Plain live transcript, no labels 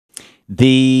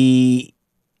The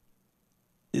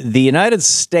United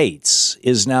States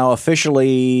is now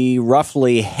officially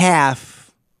roughly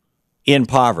half in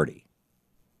poverty.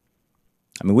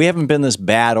 I mean, we haven't been this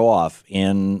bad off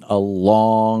in a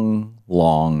long,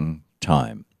 long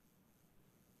time.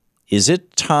 Is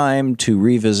it time to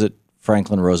revisit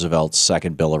Franklin Roosevelt's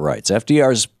Second Bill of Rights?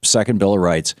 FDR's Second Bill of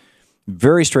Rights,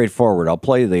 very straightforward. I'll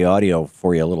play the audio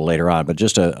for you a little later on, but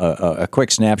just a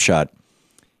quick snapshot.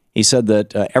 He said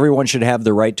that everyone should have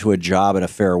the right to a job and a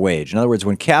fair wage. In other words,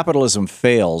 when capitalism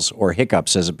fails or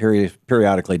hiccups, as it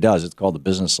periodically does, it's called the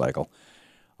business cycle,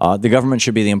 the government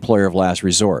should be the employer of last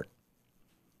resort.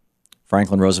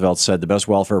 Franklin Roosevelt said the best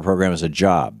welfare program is a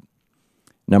job.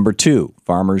 Number two,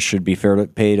 farmers should be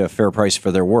paid a fair price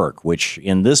for their work, which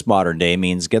in this modern day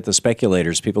means get the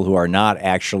speculators, people who are not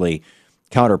actually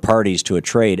counterparties to a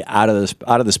trade, out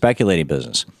of the speculating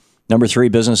business. Number three,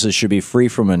 businesses should be free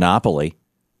from monopoly.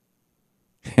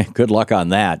 Good luck on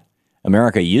that.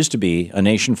 America used to be a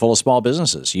nation full of small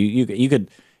businesses. You could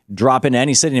drop into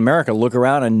any city in America, look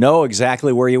around, and know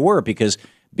exactly where you were, because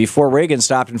before Reagan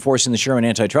stopped enforcing the Sherman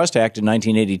Antitrust Act in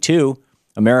 1982,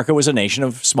 America was a nation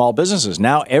of small businesses.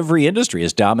 Now every industry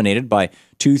is dominated by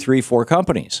 2, 3, 4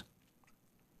 companies.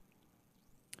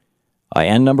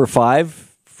 And number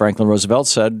five, Franklin Roosevelt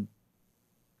said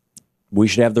we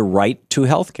should have the right to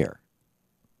health care.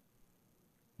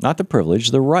 Not the privilege,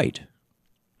 the right.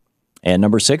 And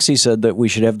number six, he said that we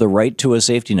should have the right to a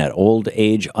safety net, old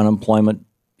age unemployment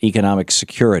economic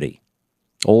security.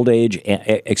 Old age,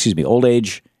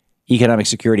 economic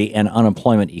security and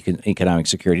unemployment economic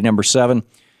security. Number seven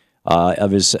of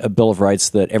his Bill of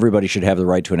Rights, that everybody should have the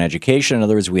right to an education. In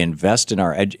other words, we invest in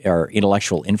our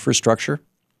intellectual infrastructure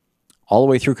all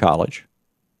the way through college.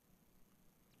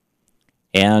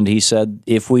 And he said,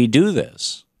 if we do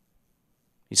this,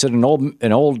 he said an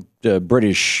old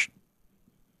British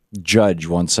judge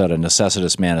once said, a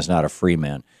necessitous man is not a free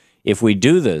man. If we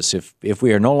do this, if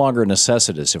we are no longer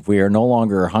necessitous, if we are no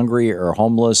longer hungry or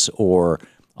homeless or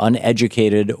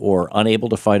uneducated or unable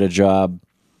to find a job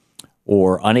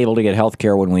or unable to get health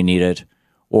care when we need it,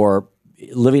 or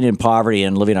living in poverty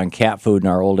and living on cat food in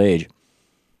our old age,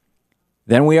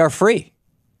 then we are free.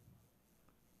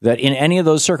 That in any of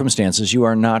those circumstances, you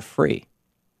are not free.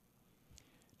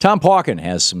 Thom Pauken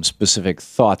has some specific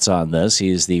thoughts on this.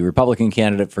 He is the Republican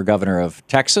candidate for governor of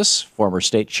Texas, former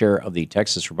state chair of the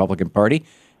Texas Republican Party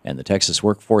and the Texas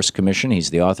Workforce Commission. He's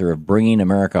the author of Bringing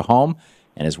America Home,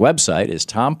 and his website is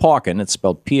Thom Pauken, it's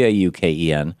spelled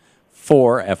Pauken,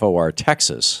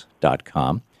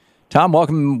 fortexas.com. Tom,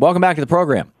 welcome back to the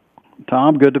program.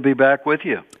 Tom, good to be back with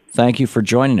you. Thank you for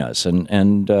joining us.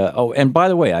 And by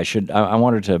the way, I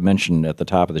wanted to mention at the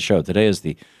top of the show, today is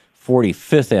the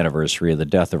 45th anniversary of the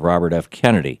death of Robert F.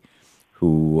 Kennedy,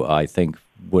 who I think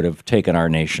would have taken our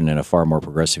nation in a far more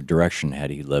progressive direction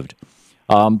had he lived.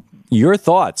 Your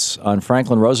thoughts on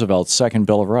Franklin Roosevelt's Second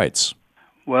Bill of Rights?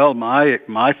 Well, my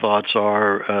thoughts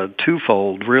are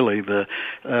twofold, really. The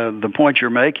point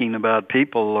you're making about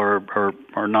people are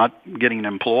not getting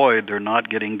employed, they're not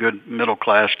getting good middle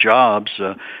class jobs.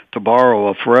 To borrow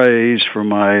a phrase from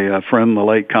my friend, the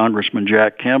late Congressman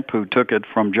Jack Kemp, who took it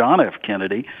from John F.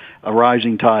 Kennedy, a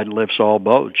rising tide lifts all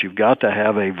boats. You've got to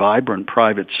have a vibrant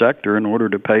private sector in order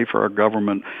to pay for our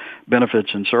government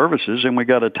benefits and services, and we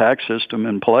got a tax system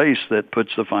in place that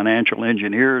puts the financial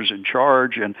engineers in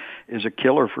charge and is a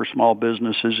killer for small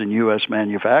businesses and U.S.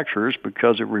 manufacturers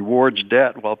because it rewards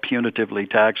debt while punitively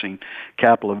taxing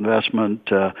capital investment,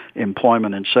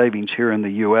 employment, and savings here in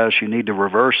the U.S. You need to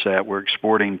reverse that. We're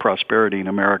exporting prosperity and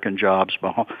American jobs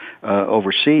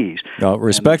overseas.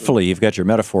 Respectfully, you've got your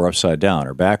metaphor upside down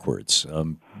or backwards.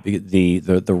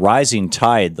 The rising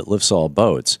tide that lifts all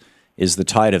boats is the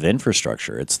tide of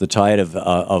infrastructure. It's the tide of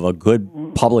a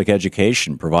good public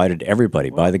education provided to everybody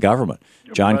by the government.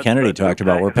 John Kennedy talked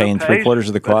about we're paying three-quarters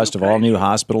of the cost of all new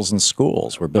hospitals and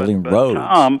schools. We're building roads.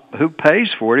 Tom, who pays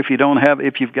for it if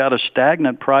you've got a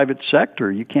stagnant private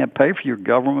sector? You can't pay for your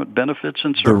government benefits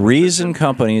and services. The reason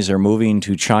companies are moving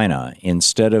to China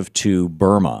instead of to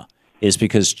Burma is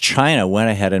because China went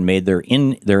ahead and made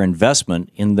their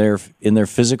investment in their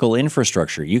physical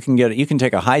infrastructure. You can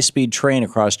take a high-speed train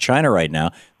across China right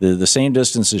now, the same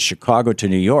distance as Chicago to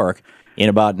New York, in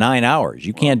about 9 hours.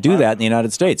 You can't do that in the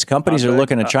United States. Companies are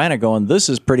looking at China going, this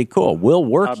is pretty cool. We'll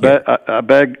work here. I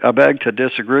beg to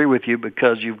disagree with you,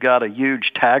 because you've got a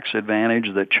huge tax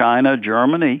advantage that China,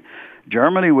 Germany,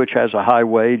 which has a high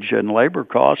wage and labor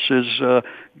costs, is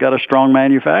got a strong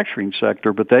manufacturing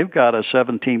sector, but they've got a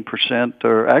 17%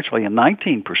 or actually a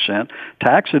 19%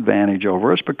 tax advantage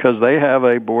over us because they have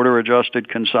a border-adjusted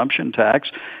consumption tax.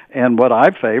 And what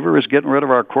I favor is getting rid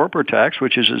of our corporate tax,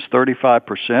 which is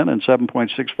 35% and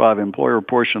 7.65 employer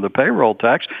portion of the payroll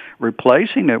tax,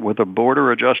 replacing it with a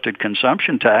border-adjusted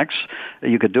consumption tax.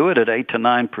 You could do it at 8 to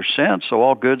 9%, so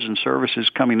all goods and services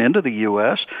coming into the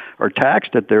U.S. are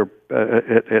taxed at their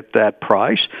at that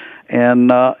price,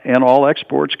 and all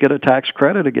exports get a tax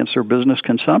credit against their business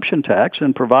consumption tax,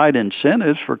 and provide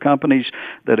incentives for companies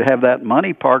that have that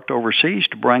money parked overseas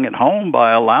to bring it home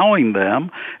by allowing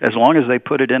them, as long as they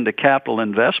put it into capital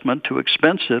investment, to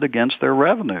expense it against their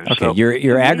revenues. Okay, so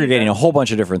you're aggregating a whole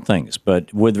bunch of different things,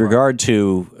 but with regard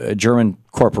to German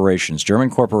corporations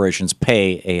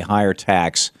pay a higher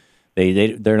tax.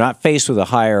 They're not faced with a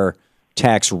higher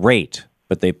tax rate,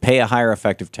 but they pay a higher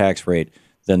effective tax rate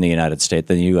than the United States,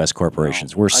 than the U.S.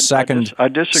 corporations. We're second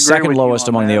lowest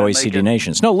among the OECD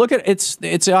nations. No, look at it's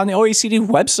on the OECD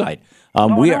website.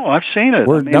 I've seen it.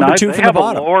 We're number 2 from the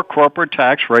bottom. They have a lower corporate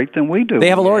tax rate than we do. They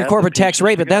have a lower corporate tax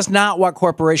rate, but that's not what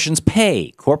corporations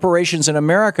pay. Corporations in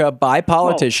America buy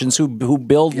politicians who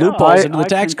build loopholes into the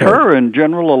tax code. I concur, and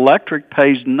General Electric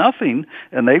pays nothing,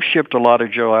 and they've shipped a lot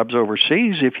of jobs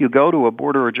overseas. If you go to a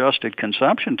border-adjusted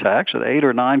consumption tax at 8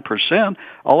 or 9%,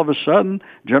 all of a sudden,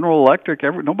 General Electric,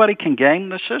 nobody can game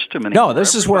the system anymore. No,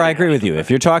 this is where I agree with you. If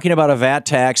you're talking about a VAT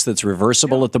tax that's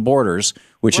reversible at the borders,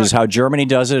 which is how Germany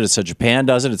does it, it's how Japan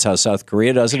does it, it's how South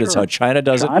Korea does it, it's how China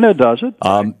does it.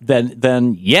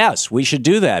 Then yes, we should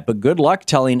do that. But good luck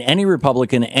telling any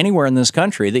Republican anywhere in this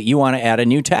country that you want to add a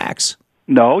new tax.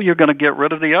 No, you're going to get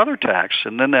rid of the other tax,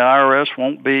 and then the IRS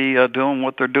won't be doing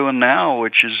what they're doing now,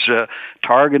 which is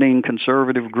targeting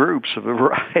conservative groups of a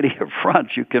variety of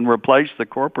fronts. You can replace the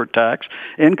corporate tax,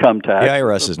 income tax, the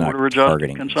IRS is not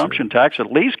targeting consumption tax.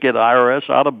 At least get IRS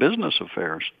out of business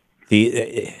affairs.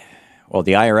 Well,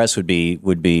 the IRS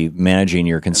would be managing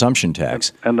your consumption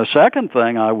tax. And the second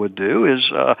thing I would do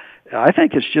is I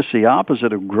think it's just the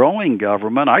opposite of growing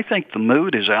government. I think the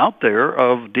mood is out there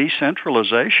of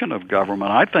decentralization of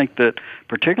government. I think that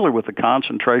particularly with the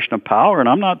concentration of power, and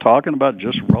I'm not talking about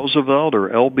just Roosevelt or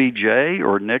LBJ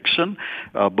or Nixon.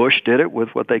 Bush did it with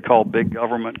what they call big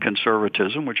government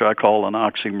conservatism, which I call an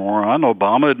oxymoron.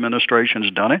 Obama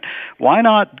administration's done it. Why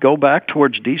not go back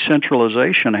towards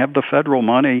decentralization, have the federal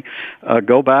money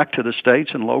go back to the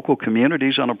states and local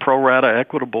communities on a pro rata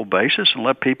equitable basis, and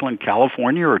let people in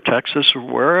California or Texas or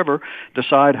wherever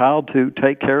decide how to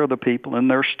take care of the people in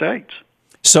their states.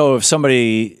 So if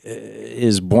somebody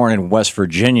is born in West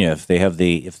Virginia, if they have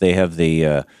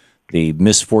the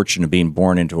misfortune of being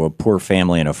born into a poor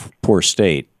family in a poor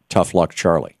state, tough luck,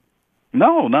 Charlie.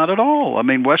 No, not at all. I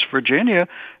mean, West Virginia,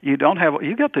 you've been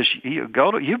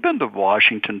to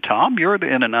Washington, Tom. You're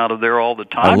in and out of there all the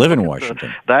time. I live in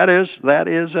Washington. That is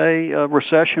a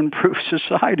recession-proof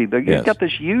society. You've got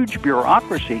this huge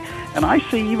bureaucracy, and I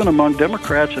see even among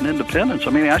Democrats and independents.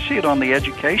 I mean, I see it on the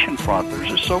education front. There's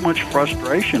just so much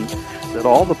frustration that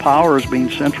all the power is being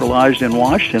centralized in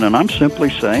Washington, and I'm simply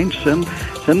saying send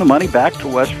the money back to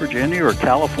West Virginia or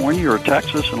California or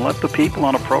Texas and let the people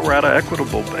on a pro rata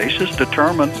equitable basis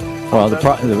determine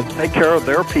take care of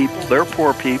their people, their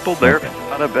poor people, their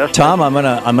best. Tom, I'm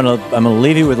gonna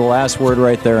leave you with the last word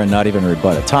right there and not even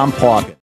rebut it. Thom Pauken.